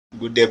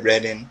Good day,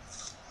 brethren.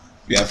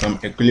 We are from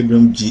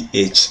Equilibrium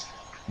GH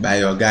by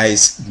your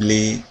guys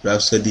Blay,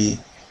 Rhapsody,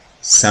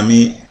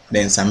 Sami,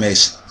 then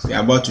Samesh. We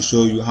are about to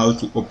show you how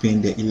to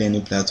open the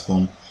e-learning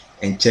platform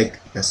and check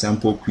the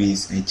sample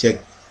quiz and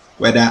check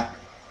whether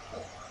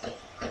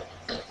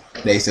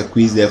there is a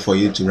quiz there for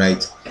you to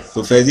write.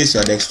 So first, this is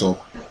your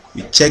desktop.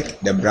 You check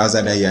the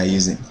browser that you are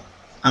using.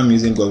 I'm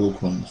using Google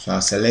Chrome, so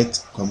I'll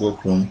select Google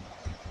Chrome.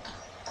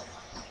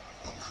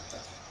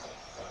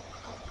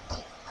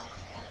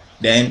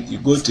 Then you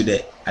go to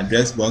the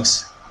address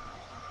box,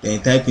 then you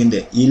type in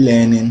the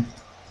e-learning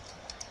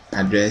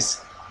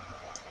address.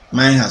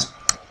 Mine has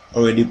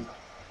already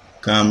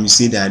come. You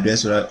see the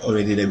address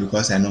already there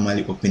because I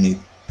normally open it.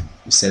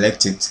 You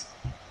select it.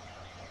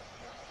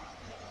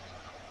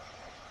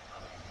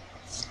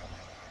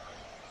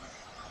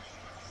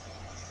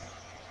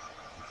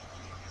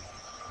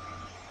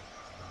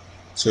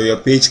 So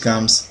your page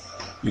comes,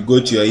 you go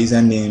to your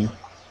username,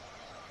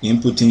 you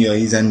input in your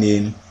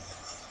username.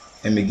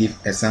 Let me give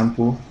a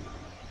sample.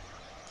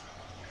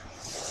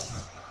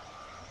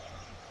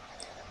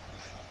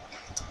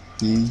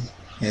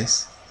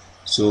 Yes,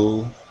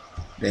 so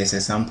there's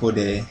a sample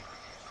there.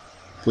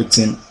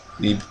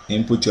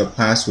 Input your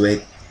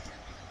password.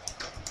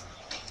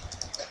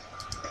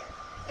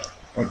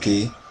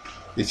 Okay,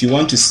 if you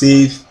want to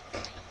save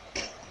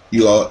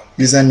your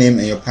username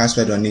and your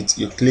password on it,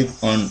 you click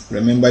on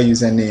remember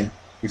username.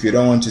 If you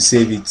don't want to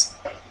save it,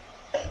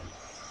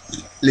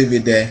 leave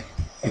it there.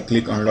 You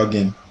click on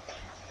login.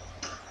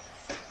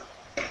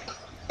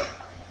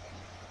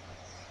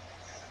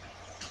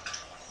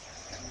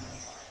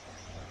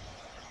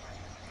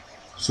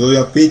 So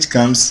your page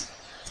comes.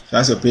 So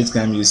as your page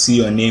comes, you see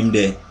your name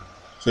there.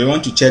 So you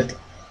want to check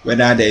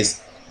whether there is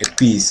a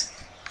quiz.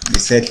 They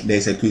said there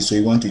is a quiz, so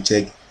you want to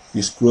check.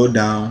 You scroll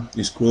down,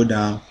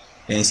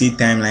 then you see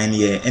timeline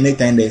here.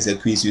 Anytime there is a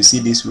quiz, you see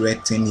this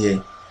red thing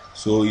here.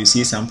 So you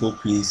see sample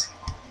quiz.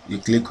 You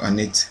click on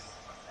it.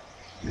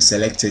 You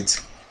select it.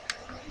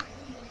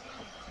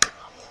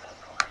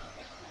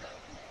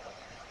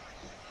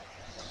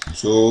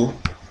 So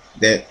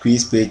the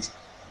quiz page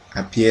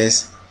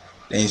appears.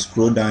 Then you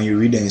scroll down, you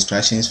read the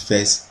instructions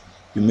first.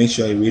 You make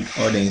sure you read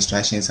all the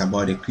instructions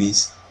about the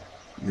quiz.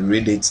 You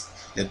read it.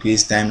 The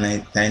quiz time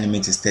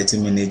limit is 30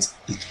 minutes.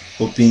 It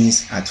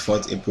opens at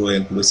 4th April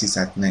and closes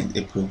at 9th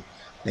April.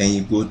 Then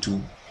you go to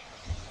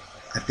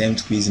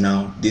attempt quiz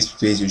now. This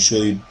page will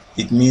show you.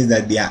 It means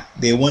that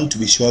they want to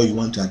be sure you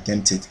want to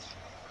attempt it.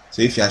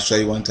 So if you are sure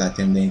you want to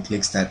attempt, then you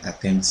click start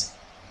attempts.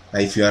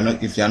 But if you are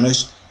not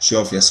sure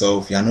of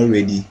yourself, if you are not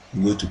ready,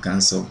 you go to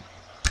cancel.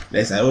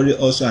 There's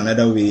also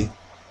another way.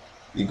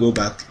 We go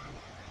back.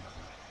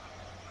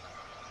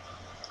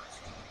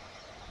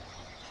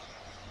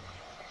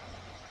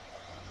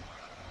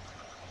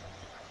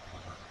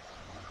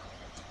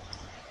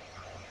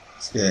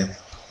 Yeah.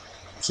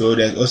 So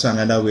there's also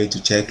another way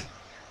to check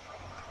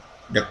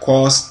the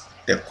course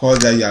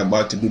that you are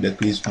about to do the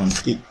quiz on.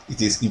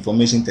 It is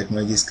information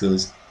technology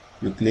skills.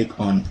 You click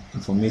on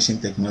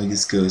information technology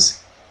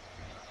skills.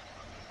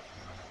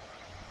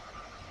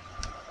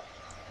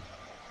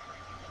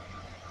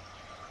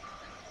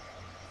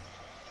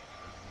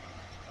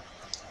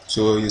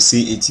 So you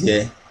see it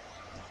here.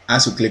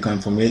 As you click on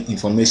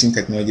information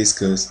technology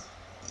skills,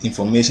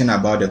 information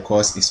about the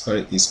course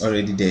is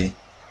already there.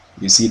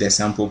 You see the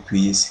sample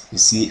quiz, you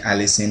see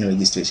Allison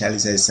registration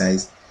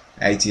exercise,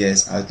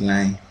 ITS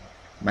outline,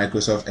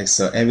 Microsoft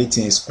Excel,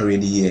 everything is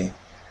already here.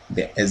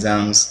 The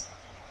exams,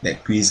 the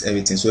quiz,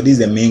 everything. So this is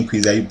the main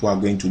quiz that people are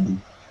going to do,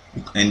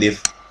 and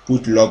they've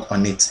put log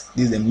on it.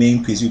 This is the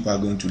main quiz people are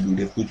going to do.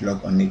 They put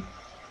log on it.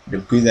 The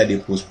quiz that they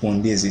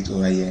postponed, this is it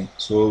over here.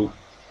 So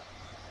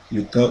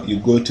you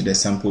go to the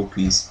sample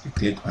quiz, you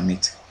click on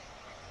it.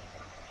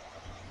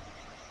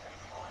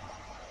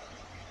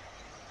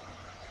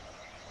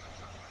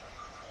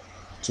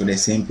 So the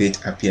same page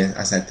appears.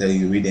 As I tell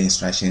you, read the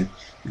instructions,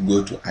 you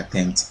go to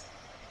attempt.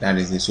 That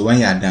is it. So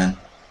when you are done,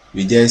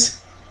 you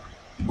just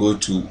go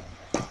to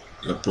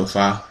your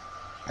profile.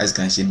 As you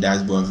can see,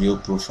 dashboard, view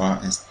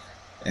profile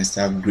and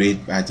stuff,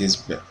 grade, badges,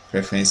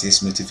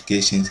 preferences,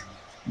 notifications,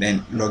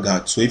 then log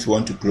out. So if you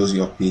want to close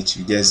your page,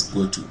 you just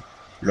go to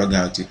log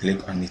out, you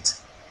click on it,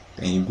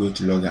 then you go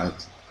to log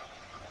out.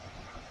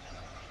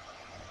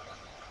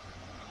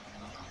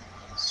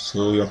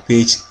 So your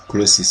page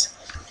closes.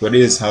 So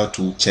this is how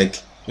to check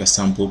your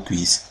sample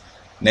quiz.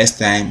 Next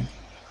time,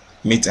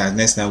 meet us.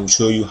 Next time we'll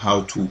show you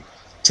how to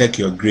check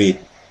your grade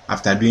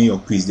after doing your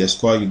quiz, the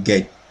score you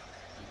get,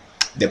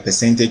 the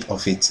percentage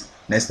of it.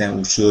 Next time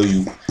we'll show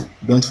you.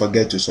 Don't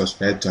forget to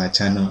subscribe to our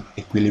channel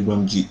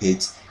Equilibrium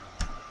GH.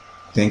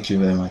 Thank you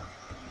very much.